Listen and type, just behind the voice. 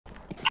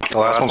The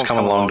last one's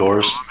coming along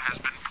doors.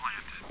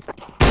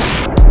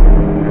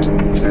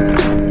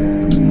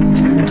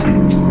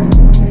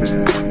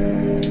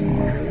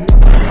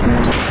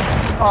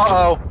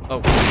 Uh-oh. Oh.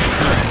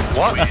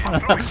 What?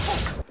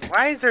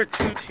 Why is there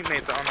two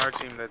teammates on our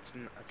team that's...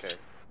 Okay.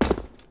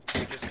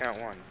 We just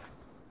count one.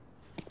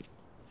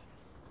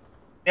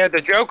 Yeah,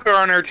 the Joker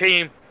on our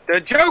team! The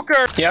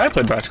Joker! Yeah, I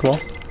played basketball.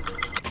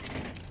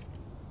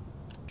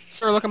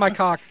 Sir, look at my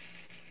cock.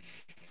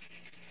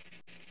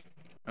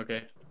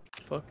 Okay.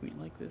 Fuck me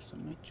like this, I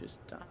might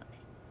just die.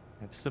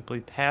 I've simply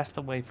passed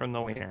away from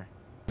the winner.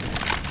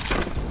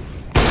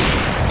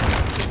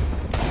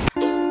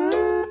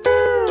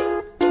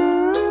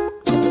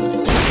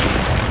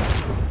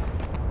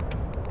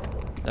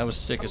 That was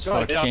sick as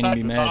fuck. Can't even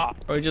be mad.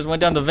 Bro, he just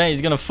went down the vent.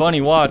 He's gonna funny.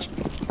 Watch.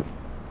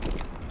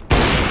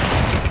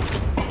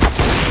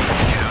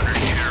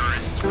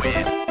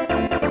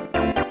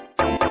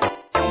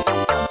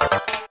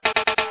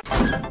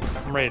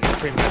 I'm ready to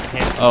scream my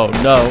hands. Oh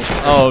no.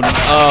 Oh,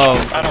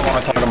 oh. I don't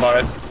want to talk about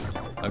it.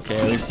 Okay,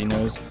 at least he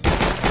knows.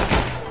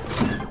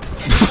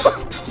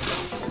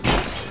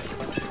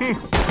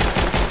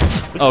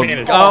 Oh,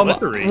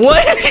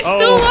 what? He's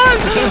still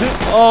alive!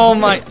 Oh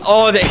my,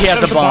 oh, he has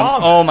the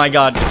bomb. Oh my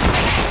god.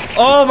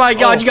 Oh my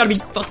god, you gotta be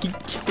fucking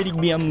kidding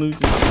me, I'm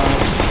losing.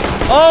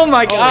 Oh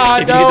my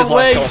god, no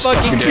way,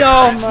 fucking go.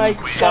 Oh my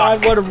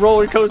god, what a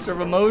roller coaster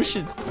of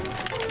emotions.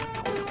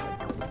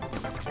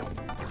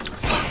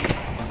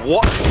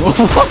 What?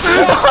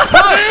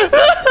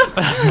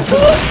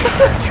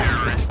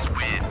 Terrorists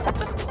win.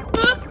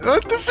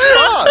 What the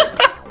fuck?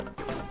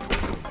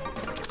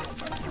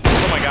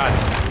 Oh my god.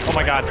 Oh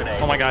my god.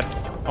 Oh my god.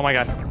 Oh my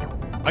god.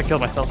 I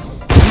killed myself.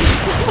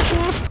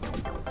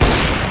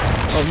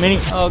 Oh, mini.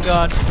 Oh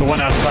god. The one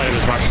outside of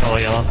his rock color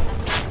yellow.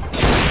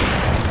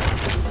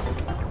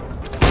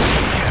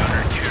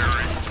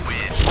 Terrorists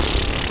win.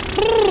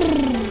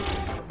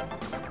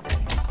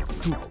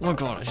 Oh my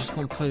god, I just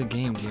want to play the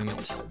game, damn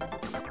it.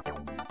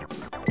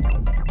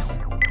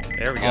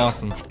 There we go.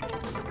 Awesome.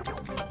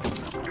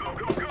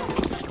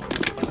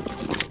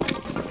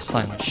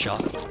 Silent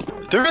shot.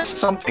 There is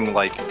something,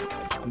 like,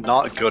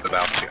 not good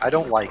about it. I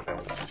don't like that.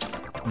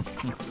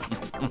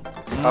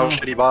 Oh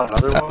shit, he bought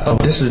another one? Oh,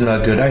 this is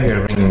not good. I hear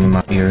it ringing in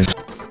my ears.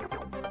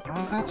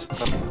 Oh, that's...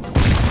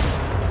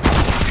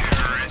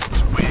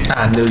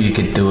 I knew you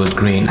could do it,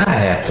 Green. I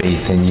have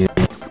faith in you.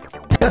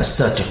 You're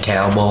such a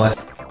cowboy.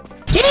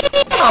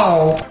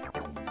 Yeah!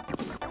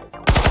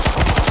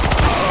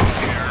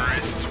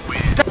 Terrorists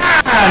win.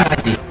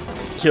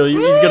 Kill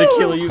you, he's gonna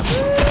kill you.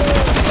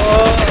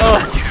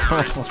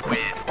 Terrorists win.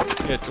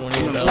 Yeah,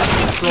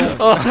 28,000.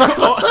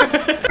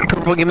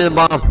 Purple, give me the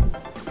bomb.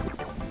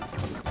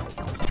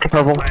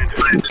 Purple.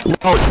 No,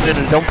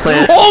 don't play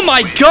it. Oh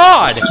my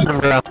god!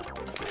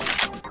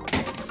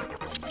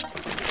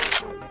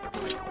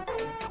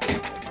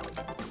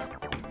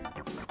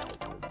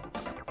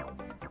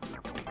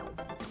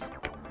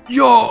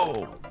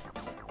 Yo!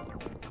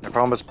 The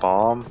problem is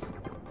bomb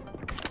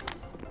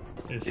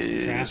It's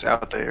is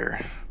out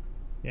there.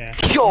 Yeah.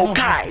 Yo,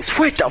 guys,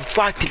 where the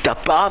fuck did the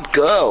bomb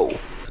go?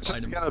 It's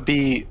gotta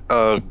be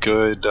a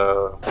good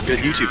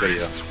YouTube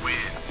video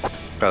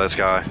about this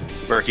guy,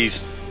 where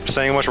he's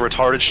saying a bunch of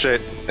retarded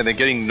shit and then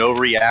getting no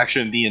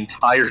reaction the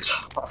entire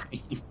time.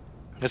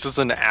 This is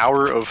an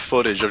hour of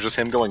footage of just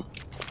him going,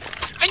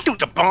 "I do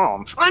the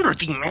bomb under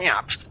the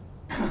map,"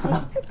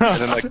 and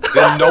then like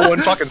then no one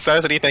fucking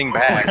says anything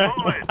back.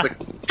 It's like,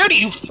 "How do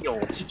you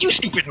feel, you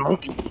stupid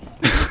monkey?"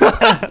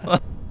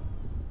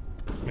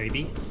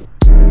 Maybe.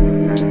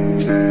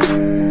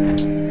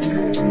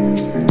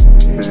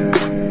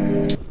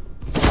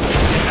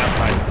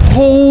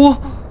 Oh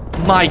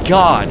my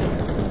god!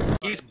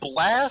 He's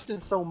blasting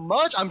so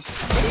much, I'm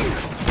scared.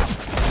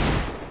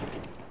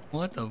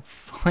 What the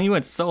fuck? You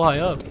went so high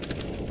up.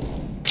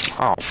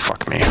 Oh,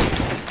 fuck me.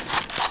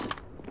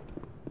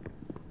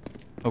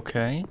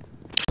 Okay.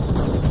 Who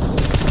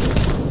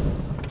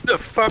the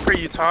fuck are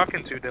you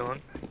talking to, Dylan?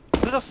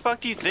 Who the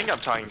fuck do you think I'm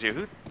talking to?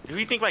 Who do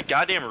you think my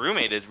goddamn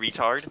roommate is,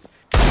 retard?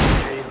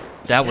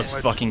 That was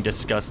fucking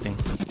disgusting.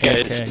 Yeah,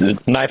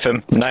 it's, knife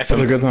him. Knife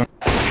him. Good one.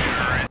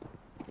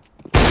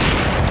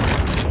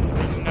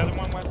 Another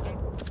one, Weston?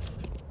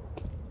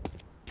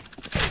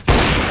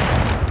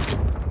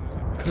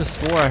 Could've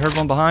swore I heard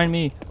one behind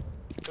me.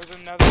 There's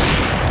another one.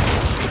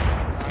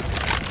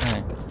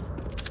 Okay.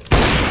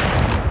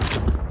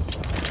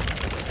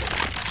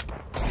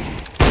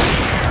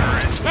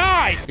 Nice!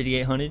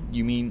 5,800?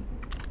 You mean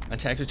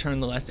attack return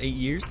in the last 8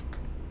 years?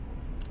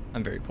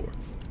 I'm very poor.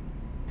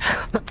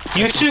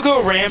 You two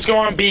go Rams, go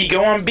on B,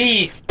 go on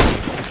B!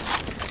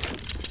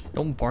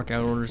 Don't bark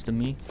out orders to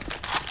me.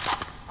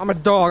 I'm a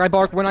dog. I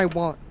bark when I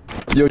want.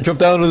 Yo, jump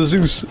down to the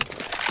Zeus.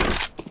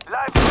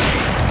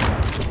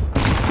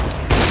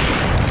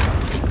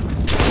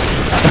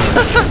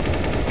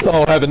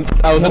 Oh heaven!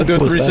 I was gonna do a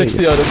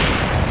 360 on him.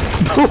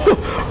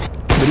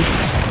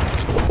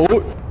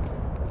 Oh.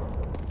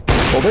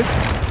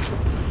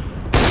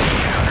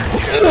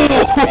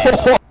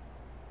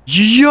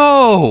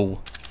 Yo!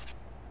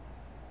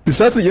 Is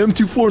that the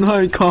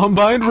M249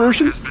 combined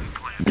version?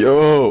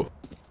 Yo.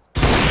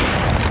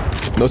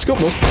 Let's go,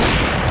 let's go.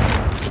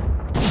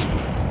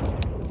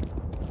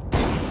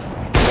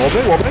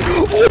 Wall bang.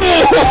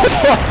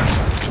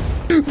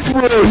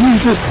 Bro, you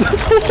just...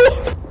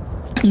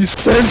 You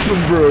sent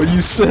him, bro.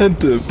 You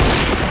sent him.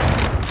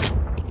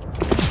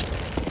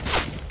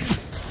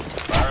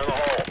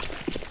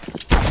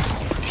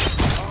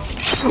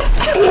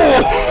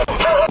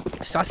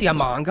 Saucy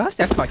Among Us?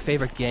 That's my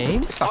favorite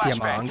game. Saucy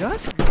Among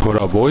Us?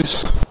 What up,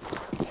 boys?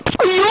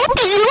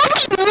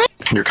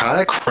 You're kind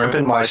of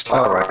crimping my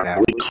style right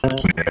now.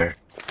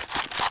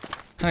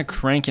 Kind of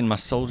cranking my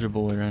soldier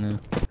boy right now.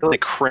 Really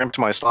crimped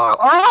my style.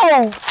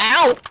 Oh!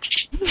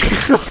 Ouch!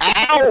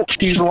 Ouch!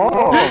 He's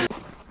wrong.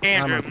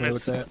 Andrew, I'm okay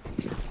with that.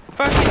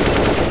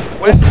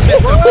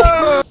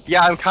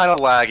 Yeah, I'm kind of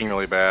lagging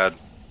really bad.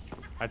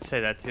 I'd say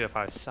that too if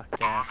I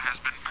sucked ass.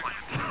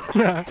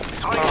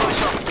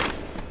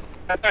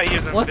 I thought he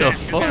was a What the bitch.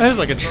 fuck? That was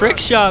like a trick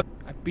shot.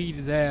 I beat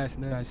his ass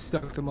and then I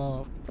sucked him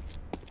off.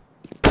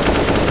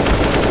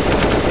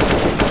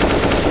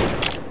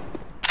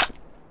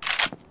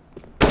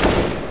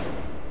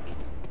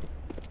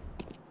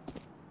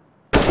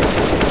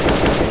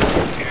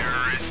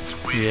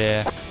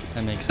 Yeah,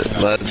 that makes sense.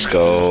 Let's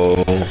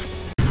go.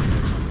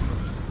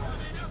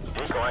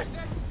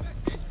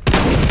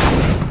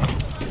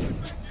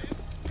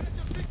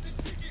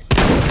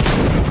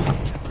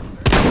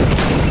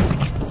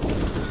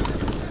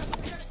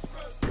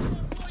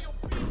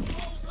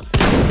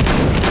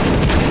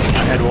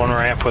 I had one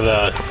ramp with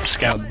a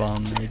scout. Got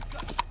bombed, dude.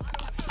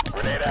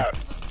 Grenade out.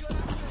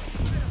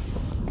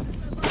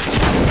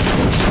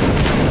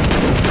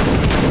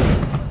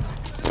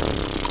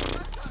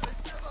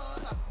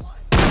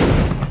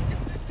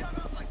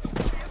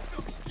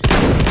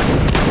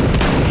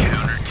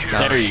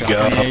 There you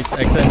go.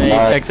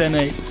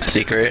 XMAs.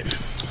 Secret.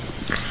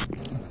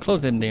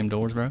 Close them damn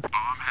doors, bro.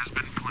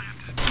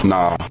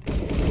 Nah.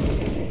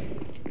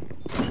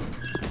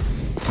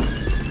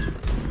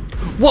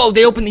 Whoa,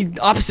 they opened the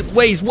opposite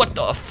ways. What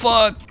the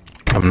fuck?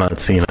 I'm not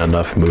seeing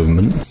enough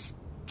movement.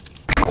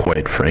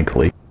 Quite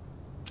frankly.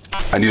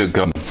 I need a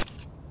gun.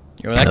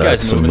 Yo, that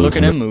guy's moving. Look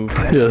at him move.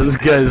 Yeah, this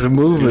guy's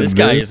moving. Dude, this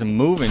guy is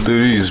moving.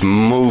 Dude, he's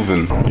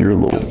moving. You're a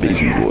little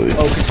baby boy.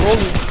 Oh, control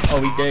room.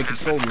 Oh, he dead.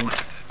 Control room.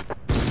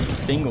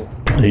 Single.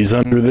 He's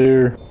under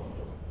there.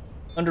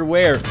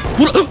 Underwear.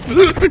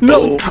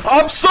 No!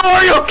 I'm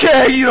sorry,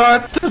 okay? You don't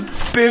have to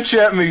bitch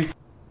at me.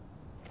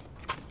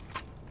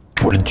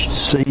 What did you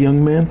say,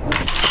 young man?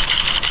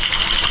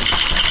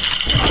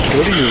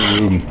 Go to your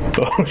room.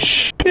 Oh,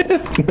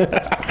 shit.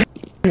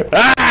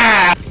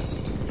 Ah!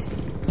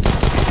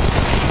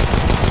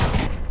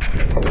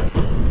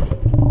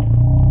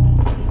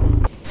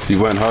 He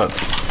went hut.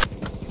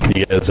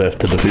 You guys have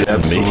to defend me.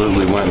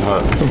 Absolutely went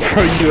hut.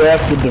 Bro, you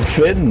have to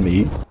defend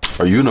me.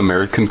 Are you an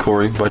American,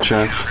 Corey, by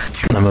chance?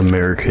 I'm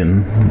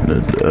American.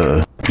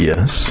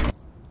 Yes.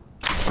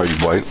 Are you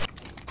white?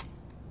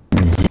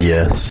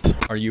 Yes.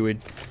 Are you a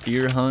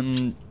deer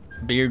hunting,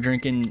 beer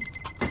drinking,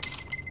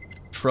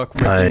 truck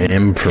I ripping,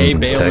 am hay from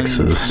baling?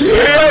 Texas.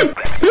 Yeah!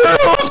 Yeah!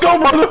 Let's go,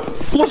 brother!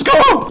 Let's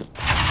go!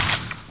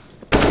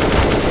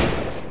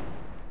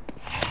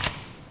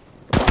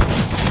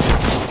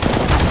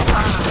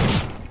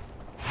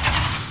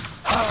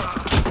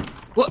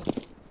 What?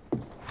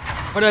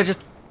 What did I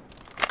just...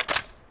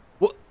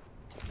 What?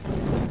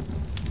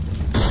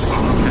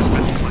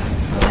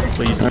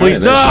 Please,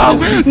 please, no!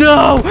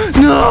 No!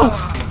 No!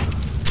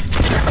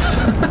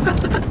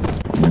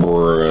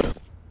 Bruh.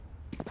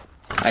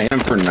 I hit him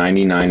for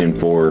 99 and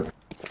 4.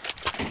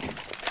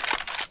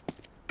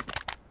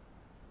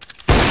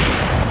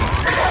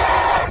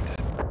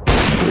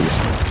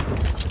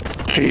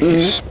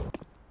 Jeez.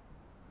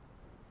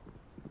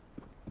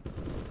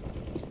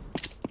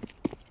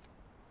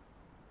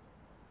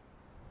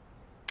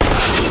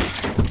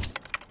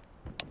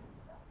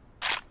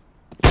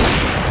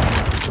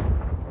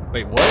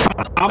 Wait,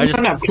 what? I'm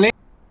gonna play.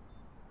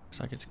 Looks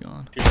like it's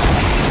gone.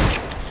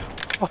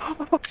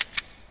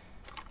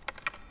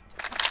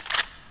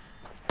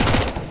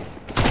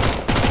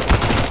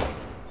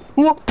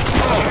 What?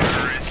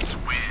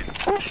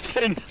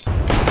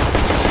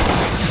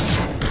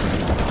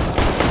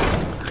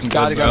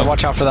 Gotta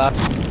watch out for that.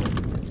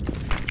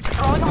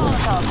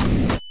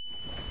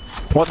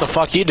 What the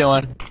fuck you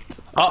doing?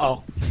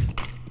 Uh-oh.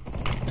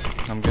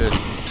 I'm good.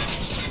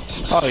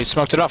 Oh, he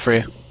smoked it up for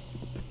you.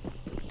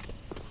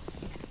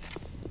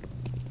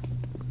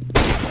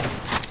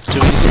 It's too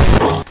easy.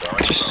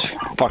 Just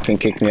fucking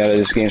kick me out of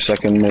this game so I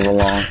can move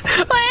along.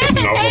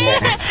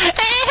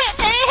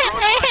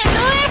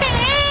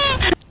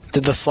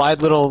 Did the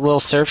slide little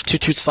surf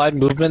toot slide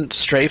movement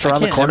strafe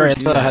around the corner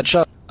into the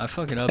headshot? I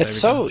fuck it up. It's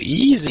so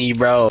easy,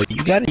 bro.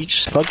 You gotta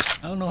just fucks.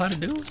 I don't know how to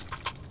do it.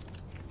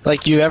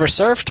 Like you ever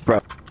surfed, bro?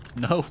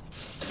 No.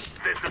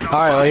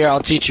 Alright, well here,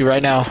 I'll teach you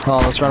right now. Oh,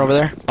 let's run over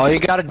there. All you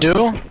gotta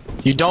do,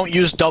 you don't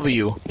use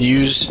W, you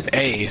use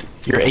A.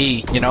 Your A,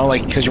 you know,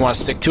 like, because you want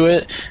to stick to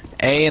it.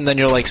 A, and then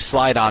you'll, like,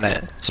 slide on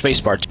it.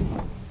 Spacebar.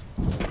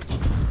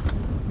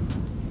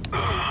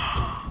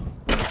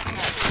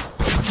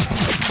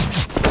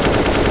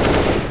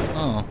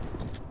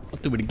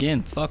 do it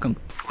again. Fuck him.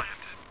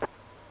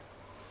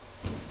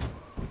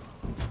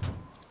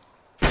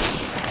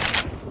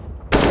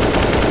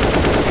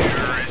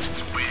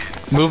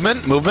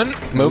 Movement,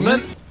 movement,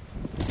 movement.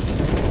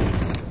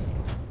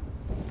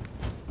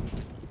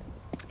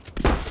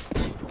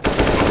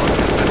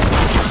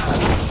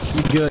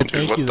 Good,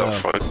 Dude, what the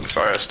fuck?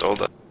 Sorry, I stole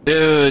that.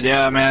 Dude,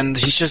 yeah, man.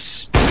 He's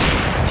just...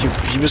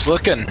 He was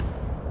looking.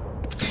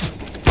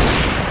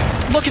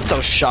 Look at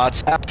those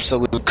shots.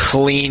 Absolute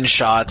clean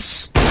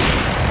shots.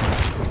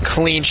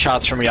 Clean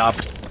shots from Yop.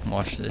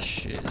 Watch this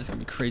shit. It's gonna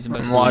be crazy.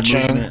 I'm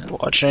watching.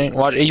 Watch.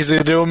 Easy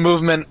to do a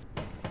movement.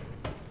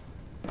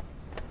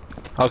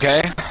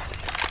 Okay.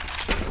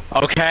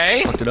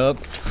 Okay. Fucked it up.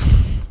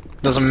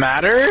 Doesn't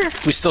matter.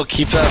 We still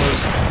keep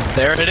that.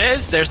 There it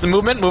is. There's the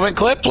movement. Movement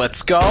clip.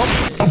 Let's go.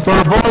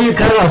 Purple, you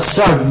kinda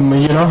suck,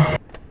 you know?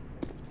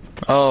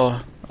 Oh.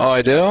 Oh,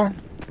 I do?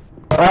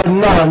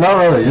 No, not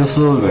really. Just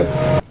a little bit.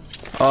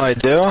 Oh, I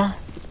do?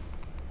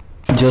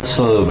 Just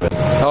a little bit.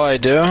 Oh, I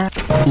do?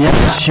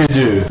 Yes, you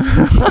do.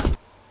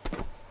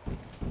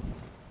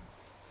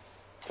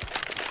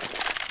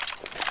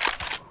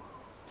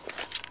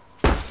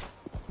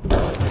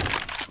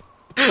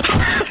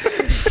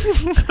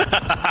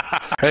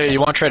 Hey, you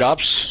want trade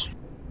ops?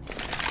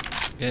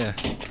 Yeah.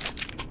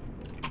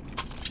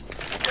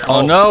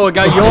 Oh no, it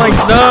got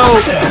yoinked, no!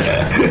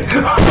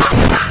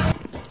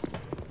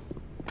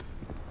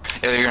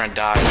 Yo, you're gonna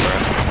die,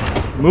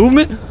 bro.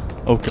 Movement?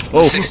 Okay.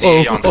 Oh,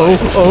 68 on oh.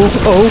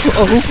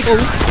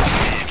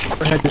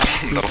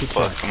 No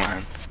fuck,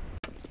 man.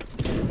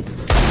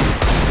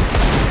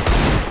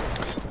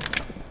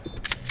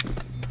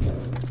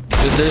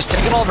 Dude, they're just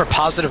taking all of our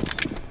positive.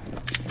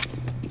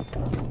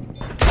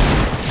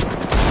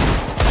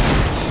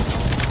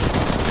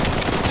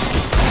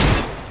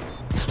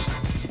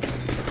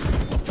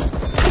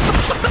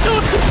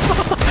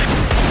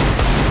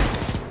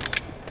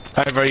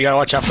 Alright, bro, you gotta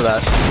watch out for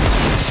that.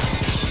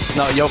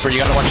 No, Yoper, you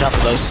gotta watch out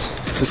for those.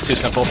 It's too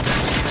simple.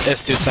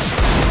 It's too simple.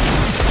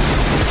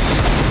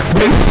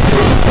 Here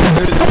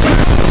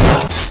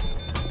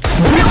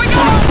we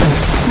go!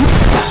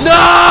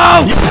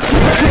 No!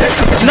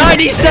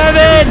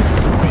 97!